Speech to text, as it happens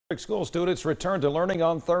School students return to learning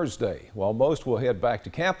on Thursday. While most will head back to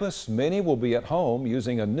campus, many will be at home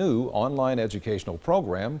using a new online educational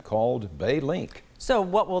program called BayLink. So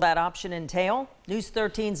what will that option entail? News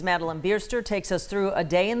 13's Madeline Bierster takes us through a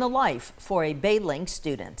day in the life for a BayLink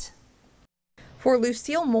student. For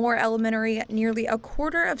Lucille Moore Elementary, nearly a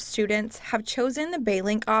quarter of students have chosen the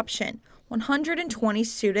BayLink option, 120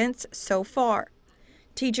 students so far.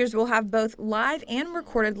 Teachers will have both live and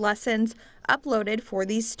recorded lessons uploaded for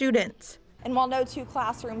these students. And while no two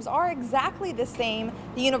classrooms are exactly the same,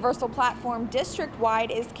 the universal platform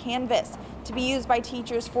district-wide is Canvas, to be used by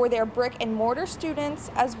teachers for their brick and mortar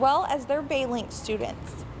students as well as their BayLink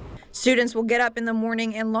students. Students will get up in the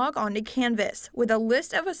morning and log on to Canvas with a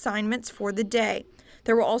list of assignments for the day.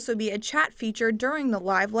 There will also be a chat feature during the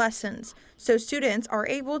live lessons, so students are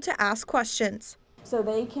able to ask questions. So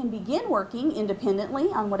they can begin working independently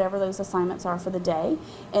on whatever those assignments are for the day,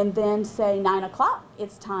 and then say 9 o'clock,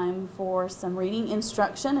 it's time for some reading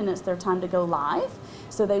instruction and it's their time to go live.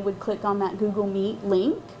 So they would click on that Google Meet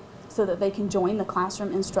link so that they can join the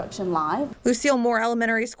classroom instruction live. Lucille Moore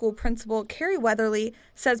Elementary School Principal Carrie Weatherly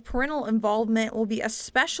says parental involvement will be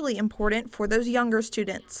especially important for those younger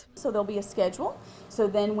students. So there'll be a schedule. So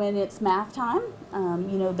then when it's math time,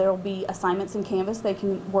 there'll be assignments in Canvas they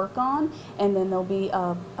can work on, and then there'll be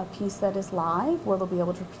a piece that is live where they'll be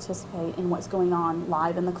able to participate in what's going on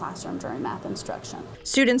live in the classroom during math instruction.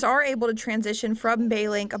 Students are able to transition from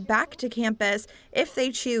BayLink back to campus if they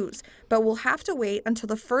choose, but will have to wait until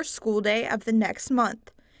the first school day of the next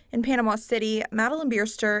month. In Panama City, Madeline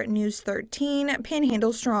Bierster, News 13,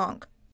 Panhandle Strong.